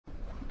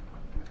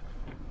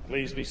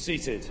Please be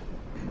seated.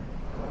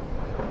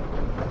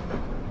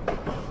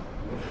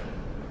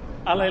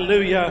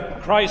 Alleluia,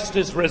 Christ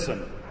is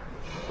risen.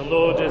 The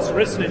Lord is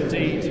risen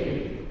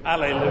indeed.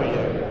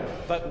 Alleluia.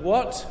 But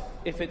what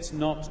if it's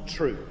not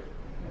true?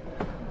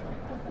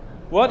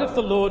 What if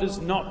the Lord is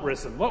not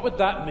risen? What would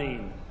that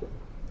mean?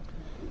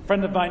 A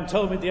friend of mine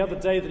told me the other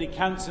day that he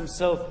counts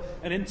himself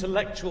an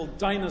intellectual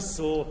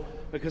dinosaur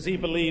because he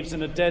believes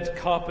in a dead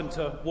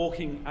carpenter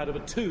walking out of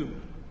a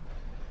tomb.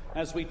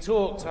 As we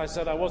talked, I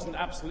said I wasn't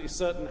absolutely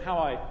certain how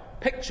I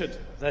pictured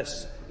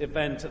this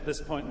event at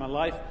this point in my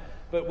life,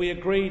 but we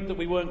agreed that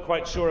we weren't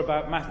quite sure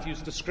about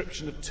Matthew's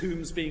description of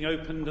tombs being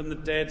opened and the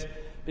dead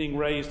being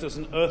raised as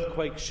an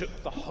earthquake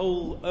shook the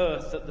whole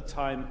earth at the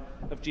time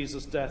of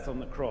Jesus' death on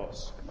the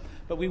cross.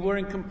 But we were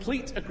in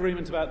complete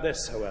agreement about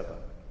this, however,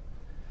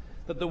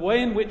 that the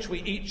way in which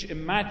we each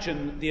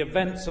imagine the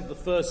events of the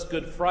first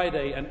Good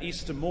Friday and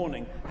Easter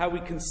morning, how we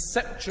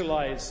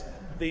conceptualize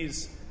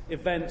these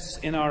events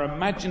in our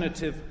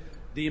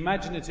the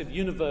imaginative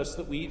universe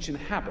that we each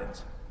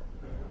inhabit,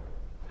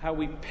 how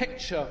we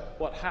picture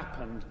what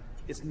happened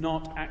is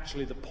not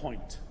actually the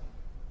point.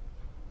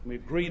 We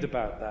agreed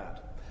about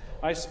that.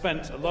 I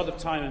spent a lot of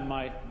time in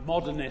my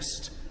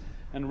modernist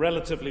and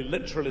relatively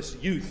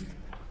literalist youth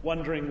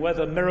wondering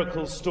whether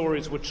miracle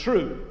stories were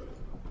true,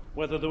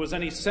 whether there was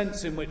any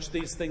sense in which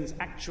these things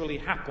actually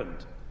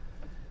happened.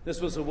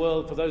 This was a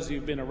world, for those of you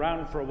who've been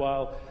around for a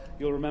while,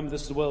 you'll remember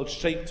this is a world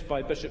shaped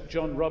by Bishop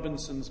John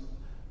Robinson's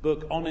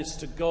book Honest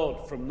to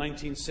God from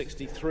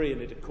 1963,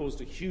 and it had caused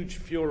a huge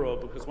furor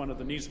because one of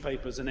the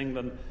newspapers in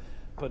England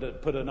put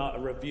a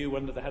review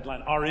under the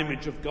headline, "Our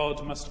image of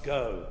God must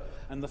go."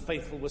 And the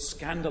faithful were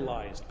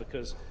scandalized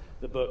because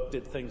the book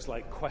did things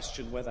like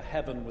question whether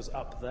heaven was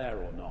up there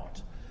or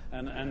not,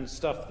 and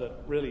stuff that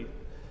really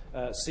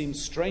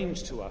seems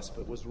strange to us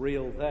but was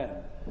real then.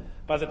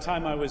 By the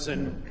time I was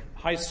in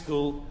high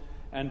school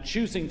and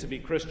choosing to be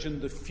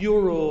Christian, the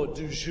furor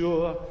du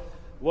jour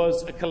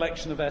was a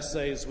collection of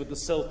essays with the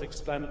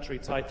self-explanatory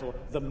title,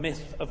 The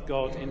Myth of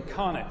God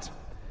Incarnate.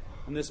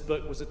 And this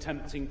book was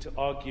attempting to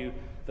argue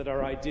that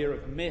our idea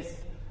of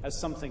myth as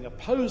something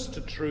opposed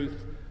to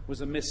truth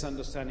was a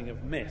misunderstanding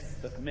of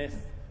myth, that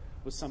myth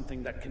was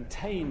something that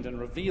contained and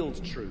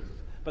revealed truth.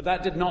 But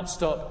that did not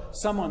stop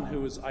someone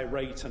who was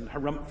irate and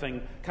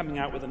harumphing coming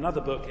out with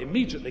another book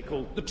immediately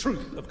called The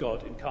Truth of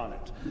God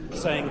Incarnate,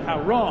 saying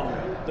how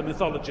wrong the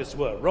mythologists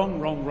were. Wrong,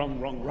 wrong,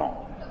 wrong, wrong,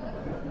 wrong.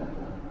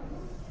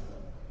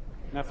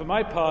 Now, for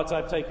my part,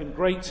 I've taken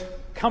great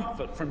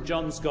comfort from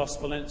John's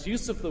Gospel and its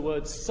use of the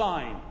word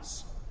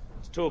signs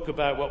to talk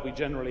about what we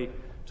generally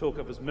talk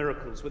of as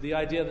miracles, with the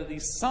idea that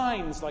these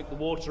signs, like the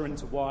water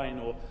into wine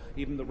or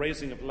even the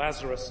raising of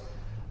Lazarus,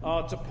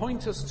 are to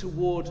point us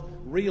toward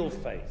real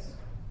faith,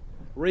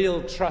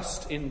 real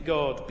trust in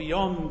God,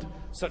 beyond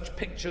such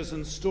pictures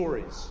and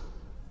stories.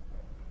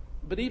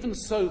 But even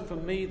so, for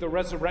me, the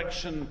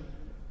resurrection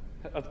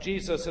of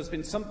Jesus has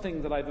been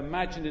something that I've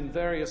imagined in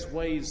various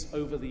ways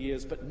over the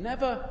years, but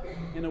never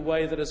in a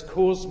way that has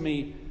caused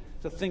me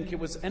to think it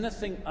was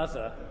anything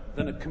other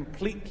than a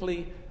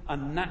completely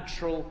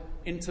unnatural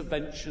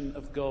intervention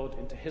of God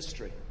into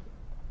history.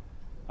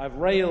 I've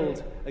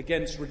railed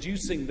against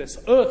reducing this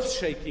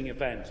earth-shaking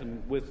event,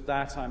 and with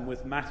that I'm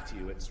with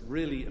Matthew. It's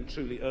really and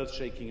truly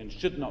earth-shaking and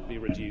should not be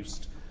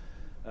reduced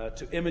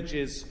to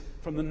images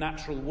from the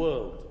natural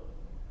world.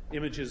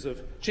 Images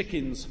of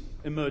chickens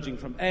emerging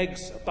from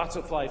eggs, a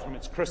butterfly from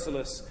its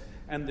chrysalis,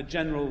 and the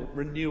general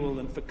renewal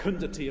and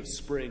fecundity of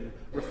spring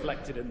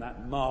reflected in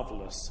that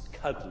marvelous,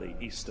 cuddly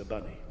Easter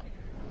bunny.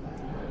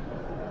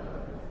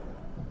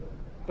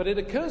 But it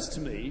occurs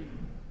to me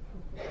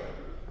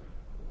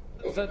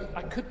that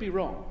I could be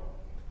wrong,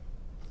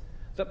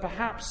 that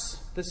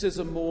perhaps this is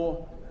a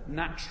more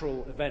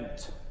natural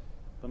event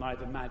than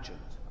I've imagined.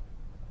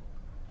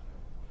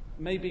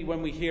 Maybe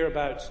when we hear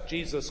about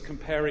Jesus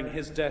comparing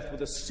his death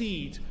with a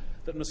seed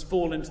that must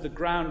fall into the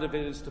ground if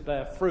it is to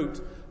bear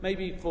fruit,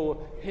 maybe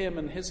for him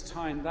and his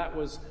time that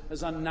was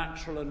as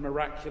unnatural and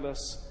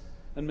miraculous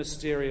and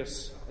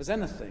mysterious as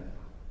anything.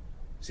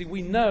 See,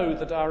 we know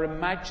that our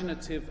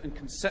imaginative and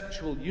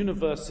conceptual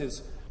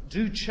universes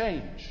do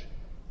change,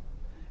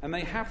 and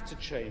they have to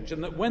change,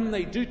 and that when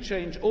they do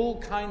change, all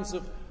kinds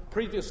of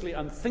previously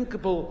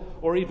unthinkable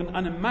or even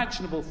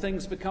unimaginable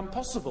things become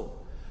possible.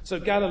 So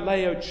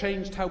Galileo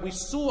changed how we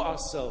saw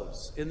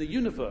ourselves in the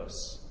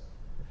universe,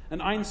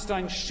 and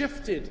Einstein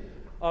shifted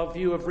our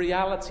view of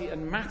reality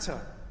and matter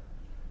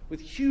with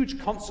huge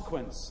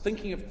consequence,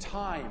 thinking of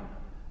time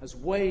as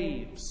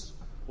waves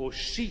or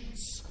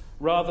sheets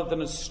rather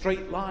than as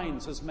straight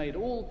lines, has made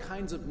all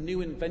kinds of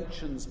new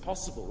inventions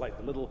possible, like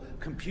the little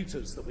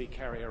computers that we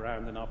carry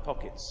around in our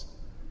pockets.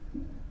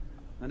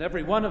 And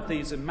every one of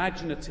these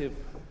imaginative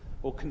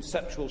or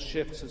conceptual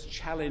shifts has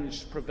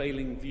challenged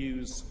prevailing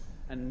views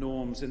and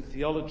norms in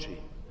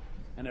theology,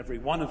 and every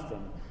one of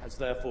them has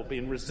therefore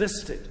been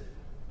resisted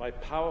by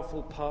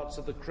powerful parts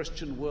of the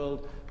Christian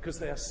world because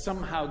they are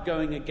somehow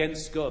going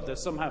against God. They're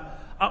somehow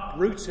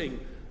uprooting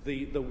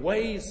the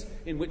ways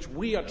in which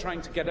we are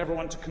trying to get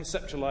everyone to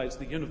conceptualize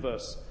the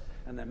universe,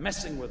 and they're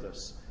messing with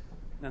us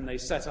And they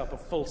set up a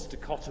false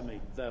dichotomy,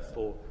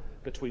 therefore,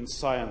 between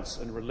science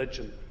and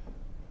religion.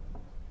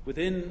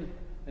 Within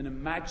an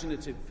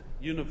imaginative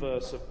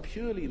universe of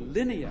purely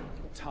linear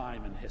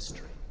time and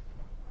history,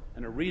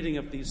 and a reading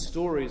of these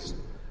stories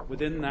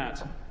within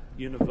that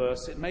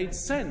universe, it made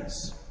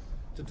sense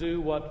to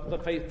do what the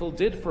faithful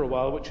did for a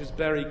while, which is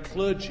bury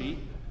clergy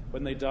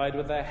when they died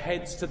with their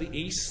heads to the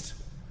east,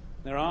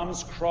 their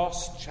arms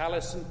crossed,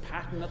 chalice and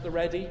paten at the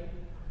ready,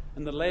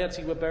 and the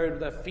laity were buried with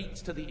their feet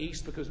to the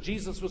east because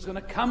Jesus was going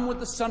to come with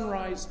the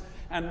sunrise,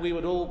 and we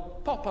would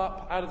all pop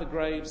up out of the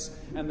graves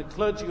and the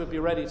clergy would be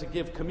ready to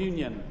give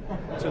communion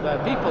to their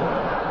people.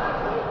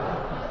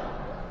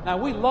 Now,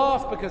 we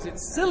laugh because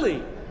it's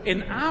silly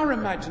in our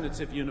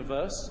imaginative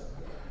universe,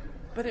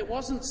 but it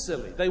wasn't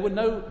silly. They were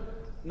no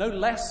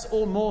less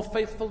or more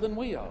faithful than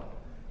we are.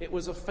 It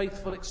was a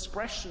faithful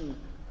expression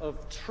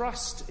of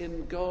trust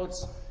in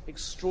God's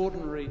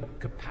extraordinary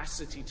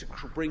capacity to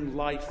bring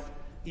life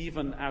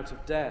even out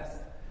of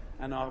death.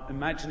 And our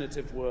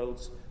imaginative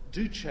worlds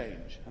do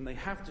change, and they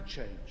have to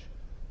change.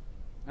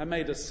 I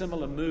made a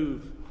similar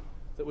move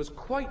that was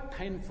quite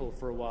painful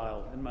for a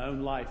while in my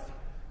own life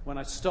when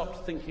I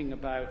stopped thinking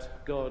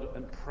about God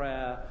and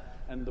prayer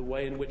and the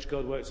way in which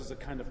God works as a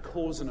kind of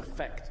cause and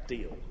effect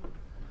deal,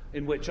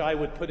 in which I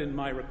would put in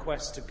my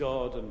request to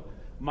God and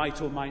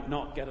might or might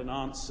not get an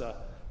answer,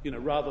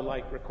 rather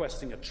like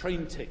requesting a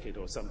train ticket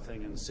or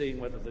something and seeing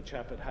whether the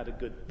chap had had a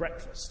good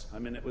breakfast. I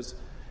mean,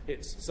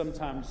 it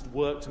sometimes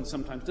worked and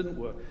sometimes didn't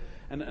work.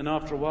 And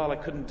after a while, I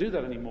couldn't do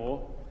that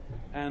anymore,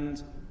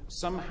 and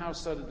somehow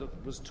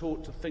was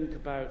taught to think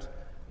about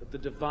the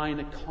divine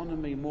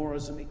economy more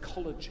as an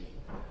ecology,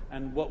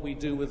 and what we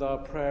do with our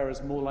prayer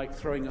is more like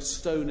throwing a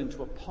stone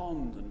into a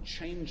pond and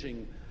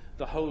changing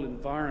the whole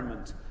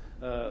environment.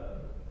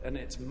 And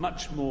it's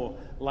much more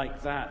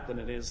like that than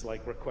it is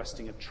like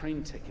requesting a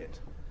train ticket.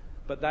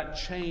 But that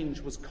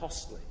change was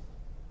costly,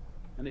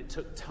 and it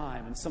took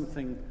time, and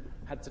something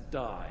had to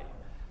die.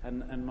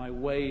 And my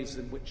ways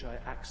in which I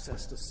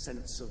accessed a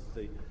sense of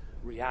the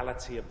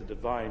reality of the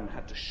divine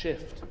had to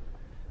shift.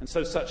 And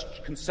so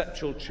such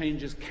conceptual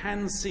changes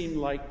can seem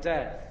like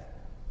death,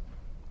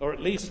 or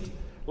at least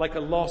like a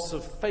loss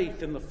of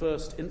faith in the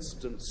first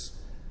instance,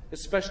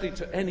 especially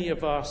to any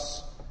of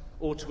us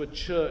or to a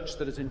church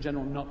that has in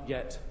general not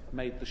yet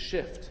made the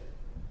shift.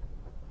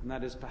 And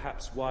that is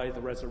perhaps why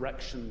the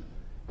resurrection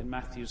in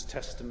Matthew's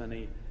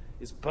testimony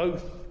is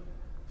both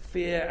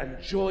fear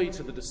and joy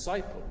to the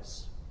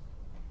disciples,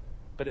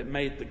 but it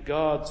made the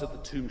guards at the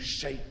tomb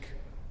shake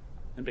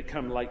and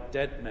become like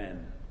dead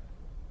men.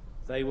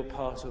 They were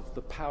part of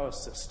the power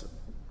system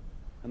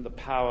and the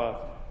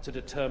power to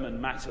determine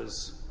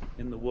matters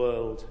in the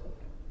world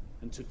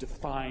and to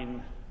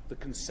define the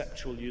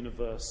conceptual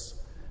universe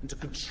and to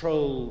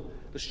control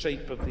the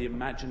shape of the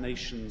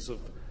imaginations of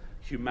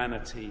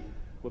humanity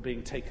were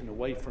being taken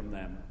away from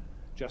them,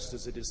 just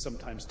as it is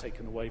sometimes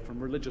taken away from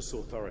religious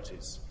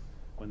authorities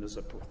when there's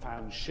a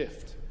profound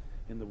shift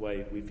in the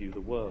way we view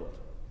the world.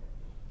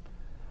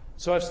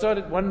 So I've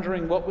started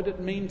wondering, what would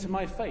it mean to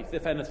my faith,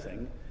 if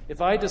anything,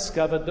 if I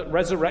discovered that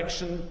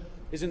resurrection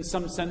is in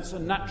some sense a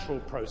natural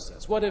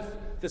process? What if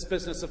this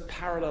business of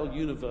parallel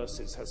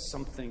universes has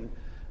something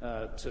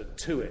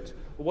to it?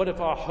 Or what if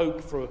our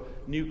hope for a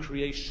new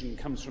creation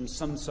comes from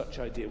some such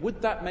idea?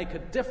 Would that make a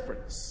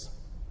difference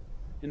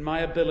in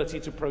my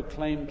ability to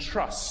proclaim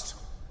trust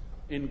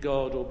in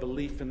God or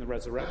belief in the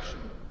resurrection?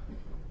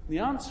 The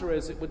answer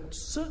is it would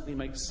certainly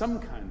make some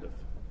kind of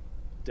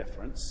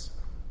difference.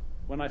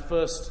 When I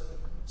first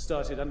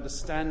started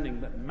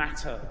understanding that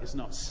matter is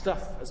not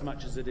stuff as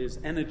much as it is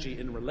energy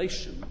in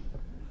relation,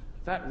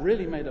 that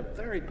really made a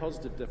very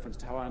positive difference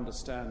to how I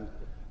understand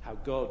how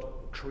God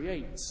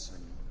creates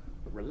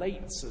and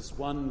relates as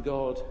one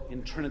God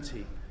in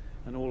Trinity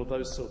and all of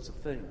those sorts of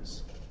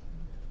things.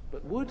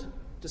 But would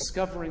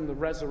discovering the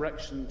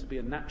resurrection to be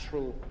a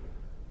natural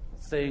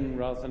thing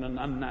rather than an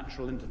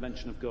unnatural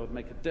intervention of God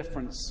make a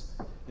difference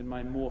in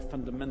my more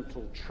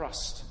fundamental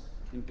trust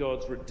in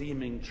God's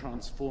redeeming,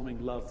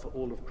 transforming love for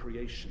all of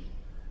creation?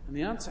 And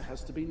the answer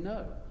has to be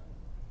no.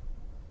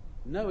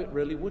 No, it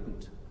really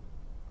wouldn't.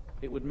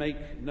 It would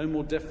make no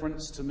more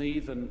difference to me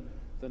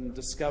than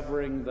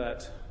discovering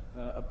that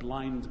a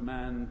blind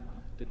man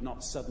did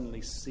not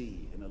suddenly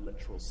see in a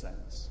literal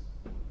sense.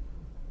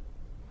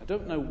 I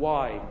don't know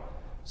why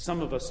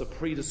some of us are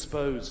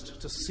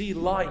predisposed to see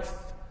life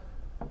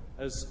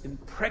as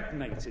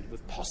impregnated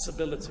with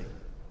possibility,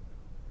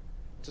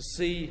 to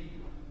see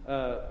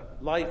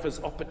life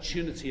as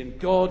opportunity and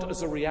God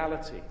as a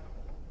reality,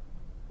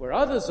 where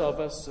others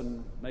of us,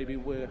 and maybe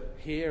we're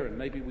here and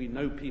maybe we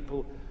know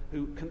people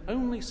who can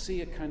only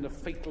see a kind of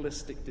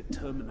fatalistic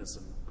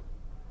determinism,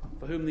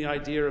 for whom the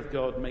idea of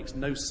God makes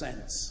no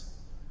sense,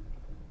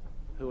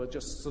 who are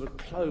just sort of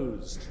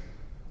closed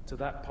to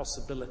that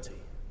possibility,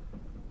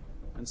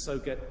 and so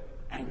get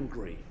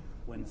angry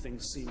when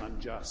things seem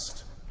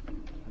unjust,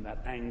 and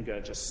that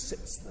anger just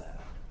sits there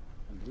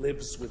and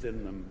lives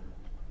within them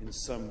in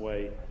some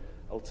way,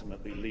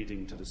 ultimately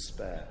leading to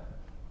despair.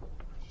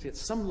 See, at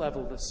some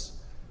level, this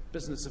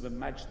business of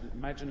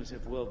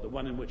imaginative world, the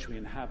one in which we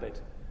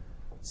inhabit,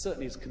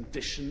 certainly is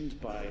conditioned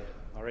by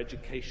our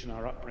education,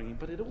 our upbringing,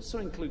 but it also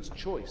includes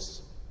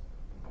choice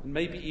and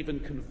maybe even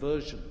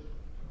conversion,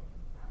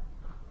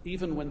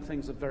 even when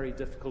things are very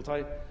difficult.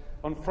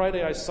 On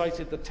Friday, I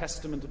cited the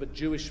testament of a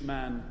Jewish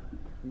man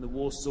in the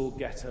Warsaw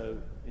Ghetto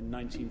in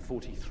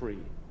 1943.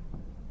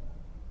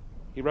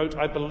 He wrote,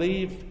 "I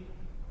believe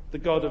the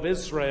God of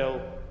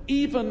Israel,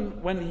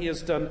 even when he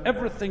has done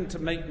everything to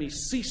make me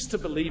cease to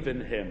believe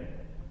in him.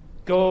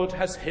 God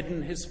has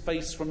hidden his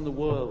face from the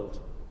world.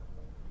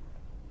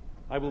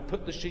 I will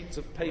put the sheets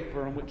of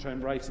paper on which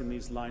I'm writing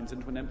these lines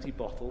into an empty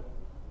bottle,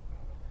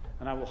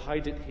 and I will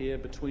hide it here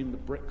between the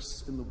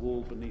bricks in the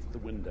wall beneath the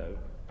window.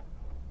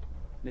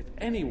 And if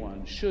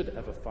anyone should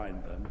ever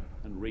find them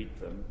and read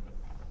them,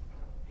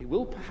 he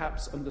will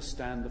perhaps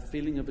understand the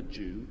feeling of a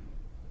Jew,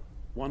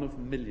 one of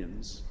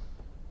millions,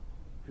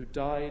 who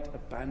died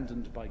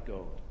abandoned by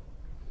God.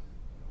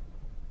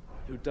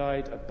 Who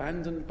died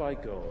abandoned by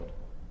God,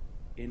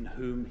 in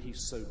whom he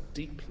so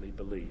deeply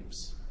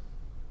believes."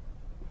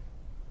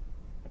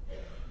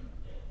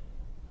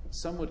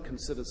 Some would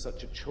consider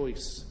such a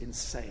choice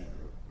insane.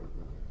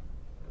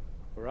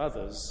 For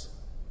others,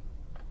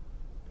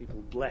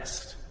 people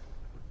blessed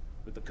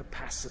with the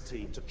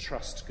capacity to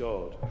trust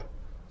God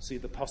see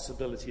the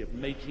possibility of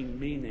making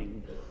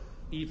meaning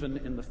even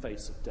in the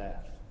face of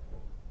death.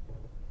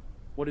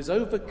 What is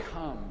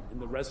overcome in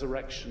the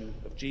resurrection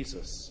of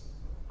Jesus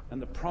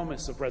and the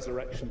promise of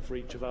resurrection for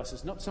each of us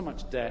is not so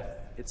much death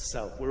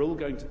itself. We're all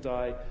going to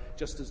die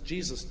just as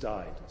Jesus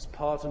died. It's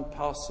part and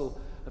parcel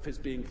of his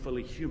being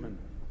fully human.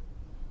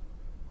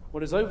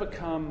 What is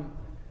overcome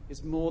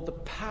is more the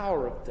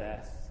power of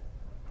death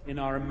in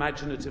our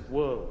imaginative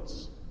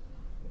worlds.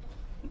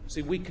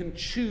 See, we can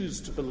choose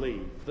to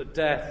believe that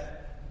death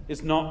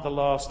is not the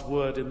last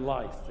word in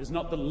life, is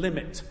not the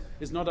limit,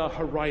 is not our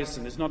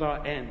horizon, is not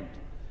our end.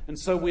 And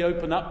so we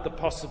open up the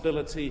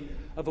possibility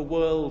of a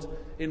world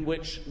in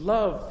which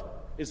love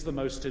is the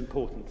most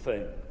important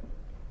thing.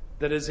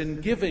 That is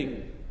in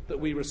giving that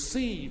we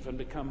receive and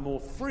become more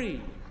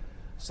free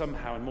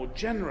somehow and more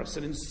generous,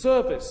 and in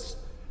service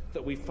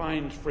that we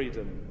find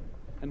freedom.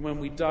 And when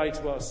we die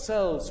to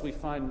ourselves, we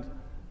find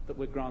that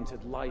we're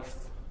granted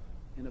life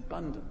in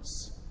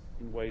abundance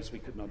in ways we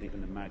could not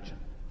even imagine.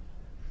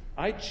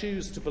 I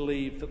choose to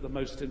believe that the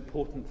most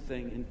important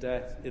thing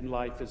in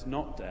life is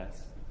not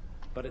death,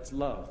 but it's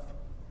love.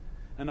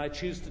 And I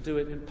choose to do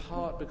it in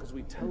part because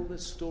we tell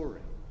this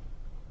story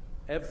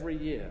every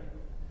year,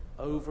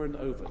 over and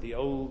over, the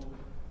old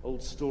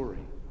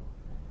story.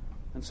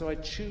 And so I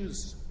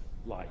choose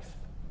life,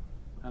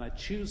 and I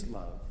choose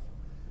love,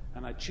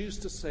 and I choose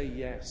to say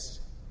yes.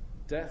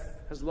 Death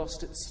has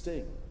lost its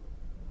sting,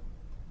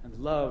 and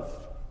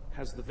love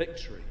has the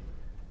victory.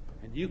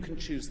 And you can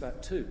choose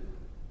that too,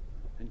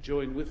 and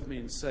join with me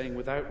in saying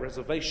without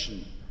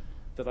reservation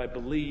that I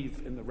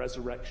believe in the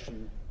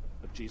resurrection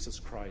of Jesus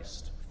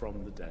Christ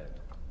from the dead.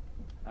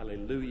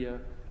 Alleluia,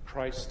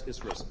 Christ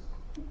is risen.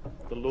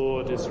 The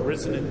Lord is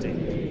risen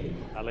indeed.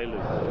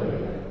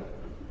 Alleluia.